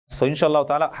So inshallah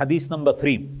ta'ala, hadith number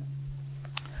 3.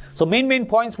 So main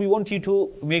points we want you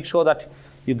to make sure that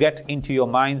you get into your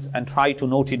minds and try to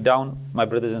note it down, my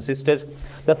brothers and sisters.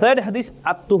 The third hadith,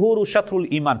 at-tuhuru shatrul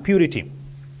iman, purity.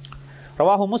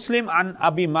 Rawahu Muslim an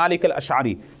Abi Malik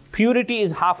al-Ash'ari. Purity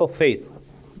is half of faith.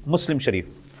 Muslim Sharif.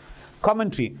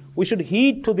 Commentary. We should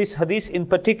heed to this hadith in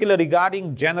particular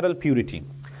regarding general purity.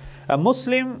 A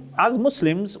Muslim, as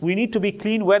Muslims, we need to be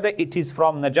clean whether it is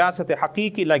from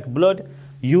Najāsat-Haqeeqi like blood,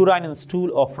 urine and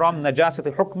stool, or from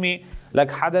Najāsat-Hukmi like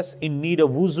Hadath in need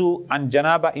of Wudhu and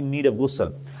Janābah in need of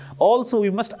Ghusl. Also, we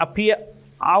must appear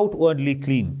outwardly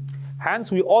clean.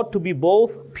 Hence, we ought to be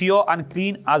both pure and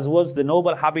clean, as was the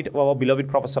noble habit of our beloved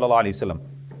Prophet ﷺ.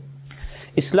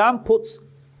 Islam puts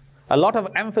a lot of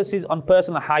emphasis on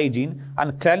personal hygiene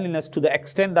and cleanliness to the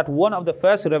extent that one of the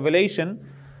first revelation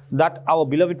that our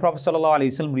beloved Prophet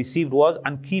ﷺ received was,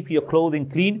 and keep your clothing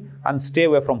clean and stay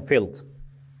away from filth.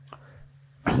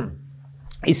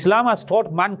 Islam has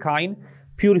taught mankind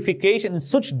purification in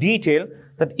such detail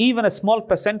that even a small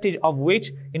percentage of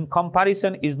which in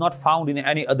comparison is not found in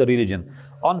any other religion.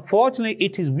 Unfortunately,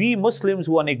 it is we Muslims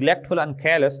who are neglectful and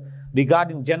careless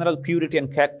regarding general purity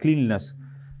and cleanliness.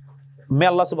 May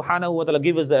Allah subhanahu wa ta'ala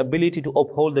give us the ability to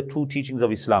uphold the true teachings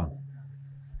of Islam.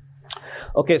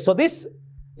 Okay, so this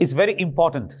is very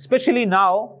important, especially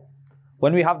now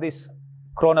when we have this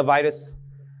coronavirus.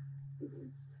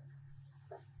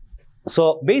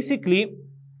 So basically,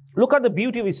 look at the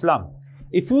beauty of Islam.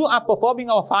 If we are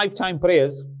performing our 5-time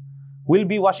prayers, we'll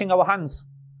be washing our hands.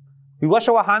 We wash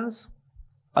our hands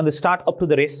on the start up to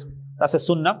the wrist. That's a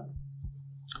sunnah.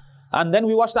 And then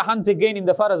we wash the hands again in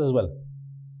the faraz as well,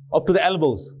 up to the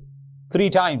elbows, 3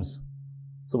 times.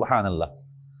 Subhanallah.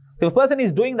 If a person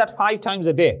is doing that 5 times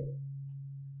a day,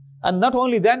 and not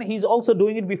only then, he's also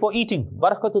doing it before eating.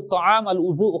 Barakatut ta'am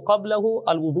al-wudhu qablahu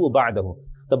al-wudhu ba'dahu.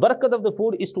 The barakat of the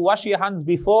food is to wash your hands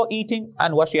before eating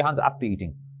and wash your hands after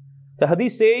eating. The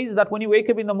hadith says that when you wake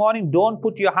up in the morning, don't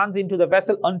put your hands into the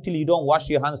vessel until you don't wash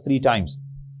your hands 3 times.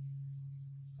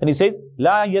 And he says,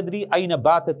 La yadri ayna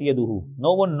batat yaduhu.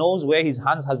 No one knows where his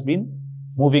hands has been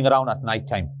moving around at night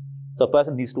time. So a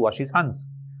person needs to wash his hands.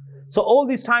 So all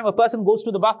this time a person goes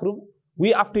to the bathroom,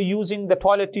 we after using the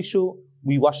toilet tissue,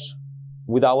 we wash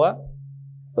with our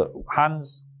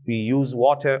hands, we use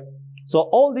water. So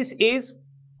all this is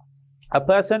a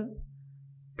person,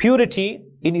 purity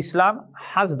in Islam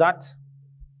has that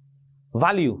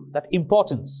value, that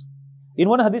importance. In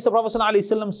one hadith, the Prophet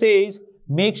ﷺ says,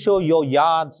 make sure your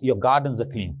yards, your gardens are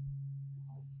clean.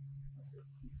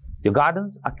 Your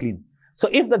gardens are clean. So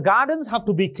if the gardens have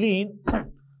to be clean,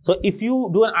 so if you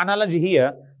do an analogy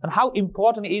here, then how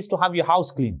important it is to have your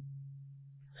house clean.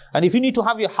 And if you need to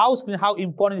have your house clean, how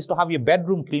important it is to have your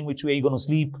bedroom clean, which way you're going to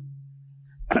sleep.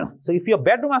 So if your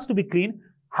bedroom has to be clean,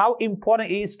 how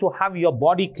important it is to have your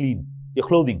body clean, your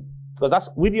clothing, because that's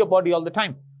with your body all the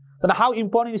time. Then how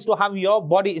important it is to have your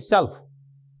body itself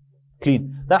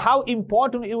clean. Then how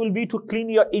important it will be to clean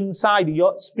your inside,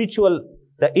 your spiritual,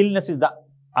 the illnesses that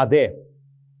are there.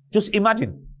 Just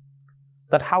imagine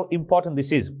that how important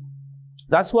this is.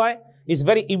 That's why it's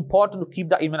very important to keep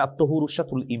the iman, at-tuhuru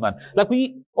shatrul iman. Like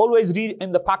we always read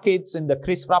in the packets, in the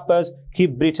crisp wrappers,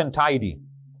 keep Britain tidy.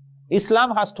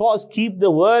 Islam has taught us, keep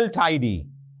the world tidy.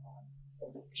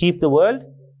 Keep the world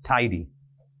tidy.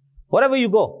 Wherever you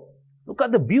go, look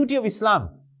at the beauty of Islam.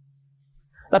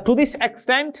 That to this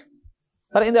extent,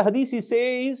 that in the hadith he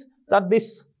says that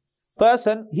this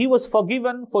person, he was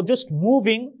forgiven for just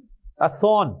moving a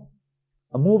thorn,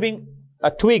 moving a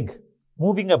twig,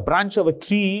 moving a branch of a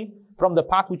tree from the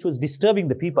path which was disturbing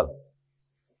the people.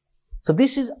 So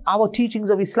this is our teachings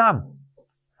of Islam.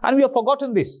 And we have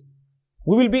forgotten this.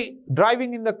 We will be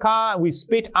driving in the car, we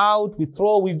spit out,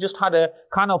 we've just had a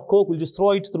can of Coke, we'll just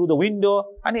throw it through the window.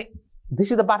 And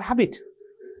this is a bad habit.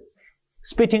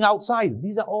 Spitting outside.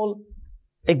 These are all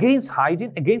against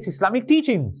hygiene, against Islamic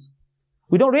teachings.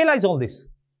 We don't realize all this.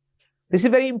 This is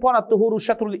very important. Tuhuru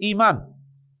shatrul iman.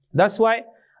 That's why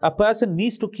a person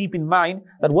needs to keep in mind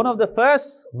that one of the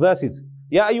first verses,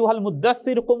 Ya ayyuhal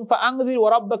muddathir qum fa'anzir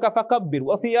wa rabbaka fakabbir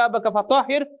wa thiyabaka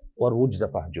fatahhir wa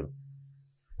rujza fahjur.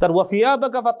 That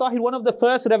وَثِيَابَكَ فَطَهِرْ, one of the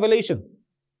first revelation.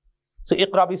 So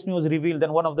Iqra Bismi was revealed,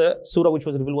 then one of the surah which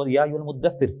was revealed was Ya ayyuhal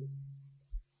muddathir.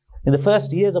 In the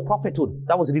first years of prophethood,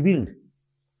 that was revealed.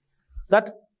 That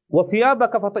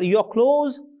وَثِيَابَكَ فَطَهِرْ, your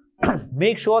clothes,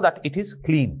 make sure that it is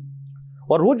clean.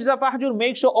 وَرُجْزَ فَحْجُرْ,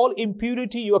 make sure all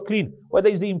impurity you are clean. Whether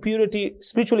it's the impurity,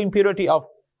 spiritual impurity of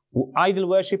idol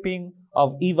worshipping,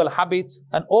 of evil habits,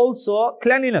 and also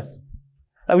cleanliness.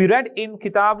 Now we read in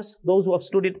kitabs, those who have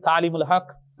studied Ta'limul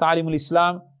Haq, Ta'limul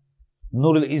Islam,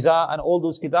 Nur al-Iza and all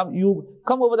those kitab, you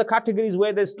come over the categories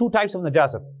where there's two types of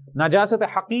najasat.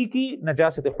 Najāsat-Haqeeqi,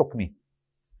 Najāsat-Hukmi.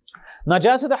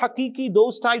 Najāsat-Haqeeqi,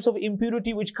 those types of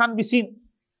impurity which can't be seen.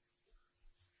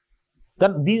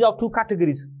 Then these are two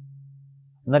categories.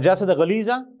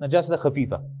 Najāsat-Ghaliza,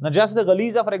 Najāsat-Khafifa.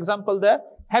 Najāsat-Ghaliza, for example, the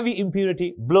heavy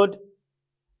impurity, blood,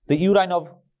 the urine of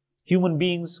human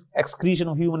beings, excretion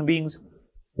of human beings,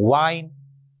 wine,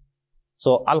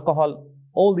 so alcohol,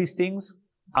 all these things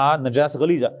are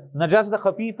Najāsat-Ghaliza.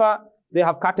 Najāsat-Khafifa, they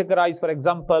have categorized, for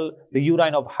example, the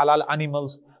urine of halal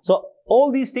animals. So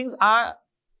all these things are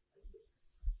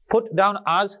put down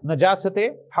as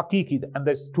Najāsat-Haqeeqi, and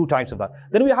there's two types of that.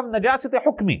 Then we have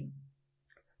Najāsat-Hukmi.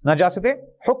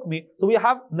 Najāsat-Hukmi. So we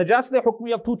have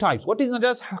Najāsat-Hukmi of two types. What is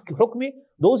Najāsat-Hukmi?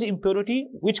 Those impurity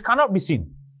which cannot be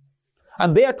seen.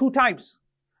 And there are two types.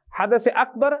 Hadath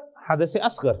Akbar, Hadath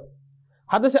Asghar.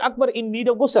 Hadath Akbar in need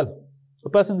of Ghusl. A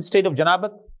person in the state of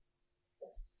Janābah.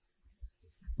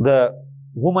 The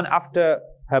woman after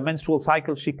her menstrual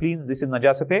cycle, she cleans. This is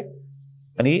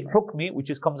Najāsat-Hukmi,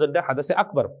 which comes under Hadath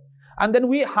Akbar. And then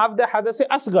we have the Hadath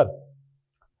Asghar.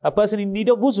 A person in need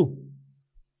of Wudhu.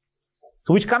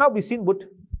 So which cannot be seen, but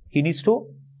he needs to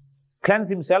cleanse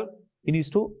himself. He needs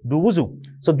to do Wudhu.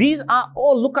 So these are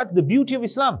all, look at the beauty of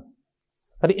Islam.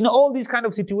 That in all these kind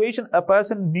of situations, a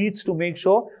person needs to make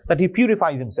sure that he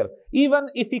purifies himself. Even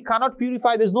if he cannot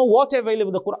purify, there's no water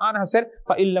available. The Quran has said,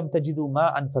 فَإِن لَمْ تَجِدُوا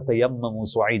مَاءً فَتَيَمَّمُوا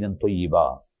صَعِيدًا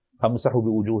طَيِّبًا فَامْسَحُوا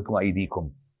بِوُجُوهِكُمْ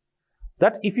وَأَيْدِيكُمْ.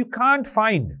 That if you can't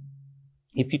find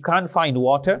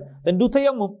water, then do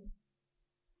tayammum.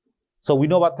 So we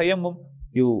know about tayammum.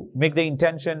 You make the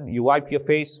intention, you wipe your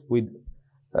face with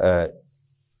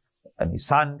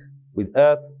sand, with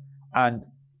earth, and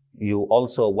you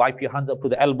also wipe your hands up to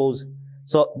the elbows.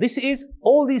 So this is,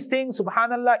 all these things,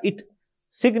 subhanallah, it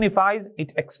signifies,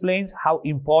 it explains how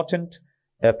important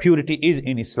purity is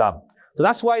in Islam. So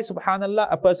that's why, subhanallah,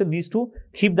 a person needs to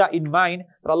keep that in mind,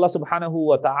 that Allah subhanahu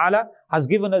wa ta'ala has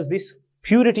given us this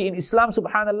purity in Islam,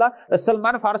 subhanallah.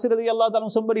 Salman Farsi radiyallahu ta'ala,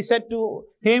 somebody said to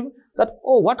him that,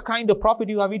 oh, what kind of prophet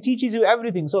you have? He teaches you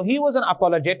everything. So he wasn't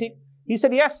apologetic. He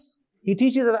said, yes, he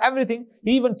teaches us everything.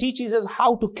 He even teaches us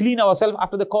how to clean ourselves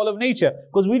after the call of nature,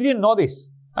 because we didn't know this.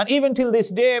 And even till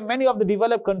this day, many of the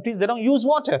developed countries, they don't use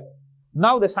water.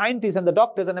 Now the scientists and the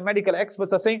doctors and the medical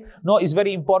experts are saying, no, it's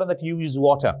very important that you use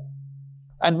water.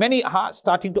 And many are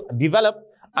starting to develop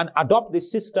and adopt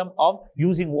this system of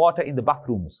using water in the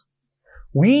bathrooms.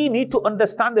 We need to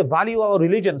understand the value of our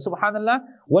religion. Subhanallah,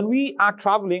 when we are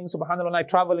traveling, subhanallah, when I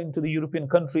travel into the European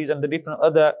countries and the different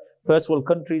other first world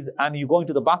countries, and you go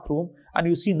into the bathroom and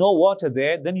you see no water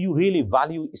there, then you really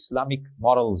value Islamic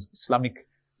morals, Islamic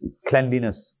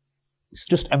cleanliness. It's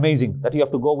just amazing that you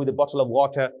have to go with a bottle of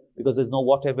water because there's no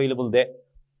water available there.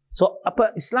 So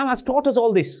Islam has taught us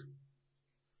all this.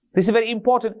 This is very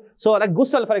important. So like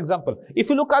Ghusl, for example, if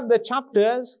you look at the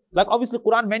chapters, like obviously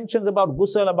Quran mentions about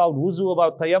Ghusl, about Wudhu,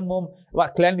 about Tayammum,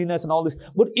 about cleanliness and all this.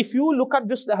 But if you look at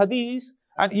just the Hadith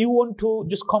and you want to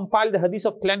just compile the Hadith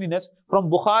of cleanliness from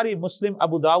Bukhari, Muslim,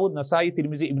 Abu Dawud, Nasai,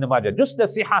 Tirmizi, Ibn Majah, just the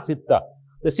Sihah Sitta,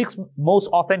 the 6 most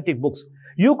authentic books,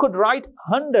 you could write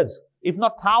hundreds, if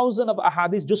not thousands of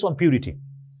ahadith just on purity.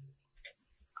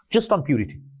 Just on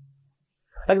purity.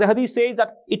 Like the Hadith says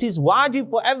that it is wajib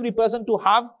for every person to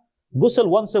have Ghusl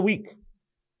once a week.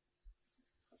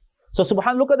 So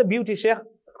subhanAllah, look at the beauty. Shaykh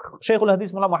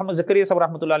al-Hadith Mullah Muhammad Zakaria Sahib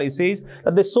rahmatullah alayhi says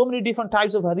that there's so many different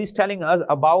types of Hadith telling us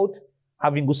about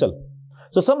having Ghusl.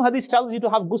 So some Hadith tells you to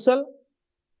have Ghusl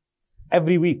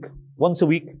every week. Once a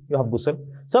week you have Ghusl.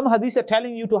 Some Hadith are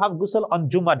telling you to have Ghusl on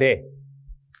Jummah day.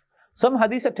 Some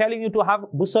Hadith are telling you to have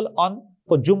Ghusl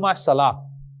for Jummah Salah.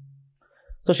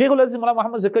 So Shaykh al-Hadith Mullah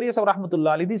Muhammad Zakaria Sahib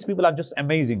rahmatullah alayhi, these people are just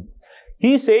amazing.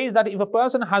 He says that if a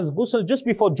person has Ghusl just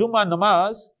before Jummah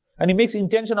namaz, and he makes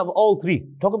intention of all three,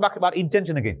 talking back about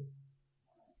intention again,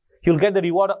 he'll get the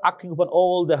reward of acting upon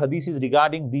all the hadiths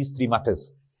regarding these 3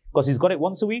 matters. Because he's got it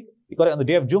once a week, he got it on the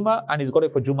day of Jummah, and he's got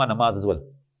it for Jummah namaz as well.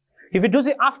 If he does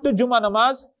it after Jummah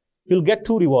namaz, he'll get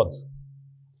 2 rewards.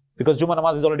 Because Jummah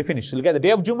namaz is already finished. He'll get the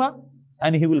day of Jummah,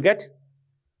 and he will get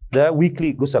the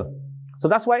weekly Ghusl. So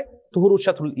that's why Tuhuru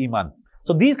Shatrul Iman.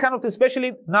 So these kind of things,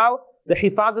 especially now, the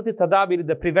hifazati tadabir,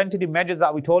 the preventative measures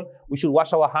that we told, we should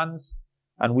wash our hands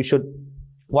and we should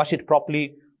wash it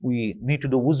properly. We need to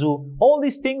do wuzu. All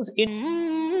these things in